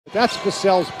That's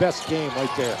Vassell's best game right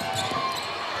there.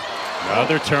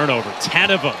 Another turnover,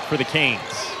 10 of them for the Canes.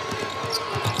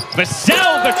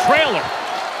 Vassell, the trailer.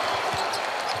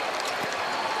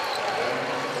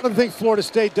 One thing Florida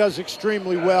State does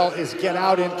extremely well is get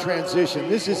out in transition.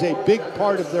 This is a big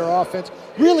part of their offense.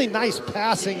 Really nice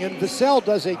passing, and Vassell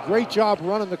does a great job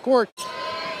running the court.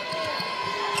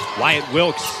 Wyatt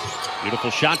Wilkes,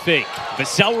 beautiful shot fake.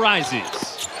 Vassell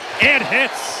rises and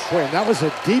hits. Boy, and that was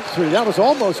a deep three. That was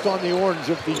almost on the orange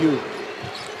of the U.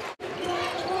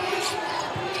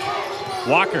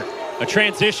 Walker, a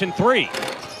transition three.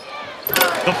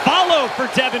 The follow for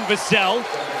Devin Vassell,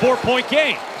 4-point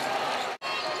game.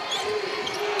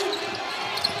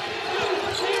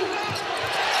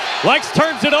 Lex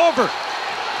turns it over.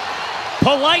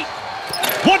 Polite,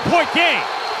 1-point game.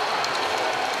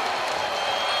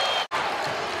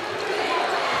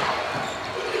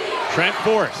 Trent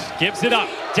Forrest gives it up.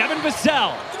 Devin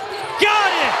Vassell,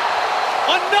 got it!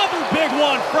 Another big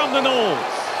one from the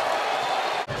Noles.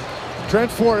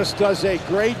 Trent Forrest does a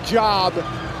great job,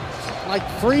 like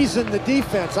freezing the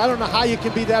defense. I don't know how you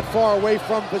can be that far away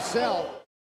from Vassell.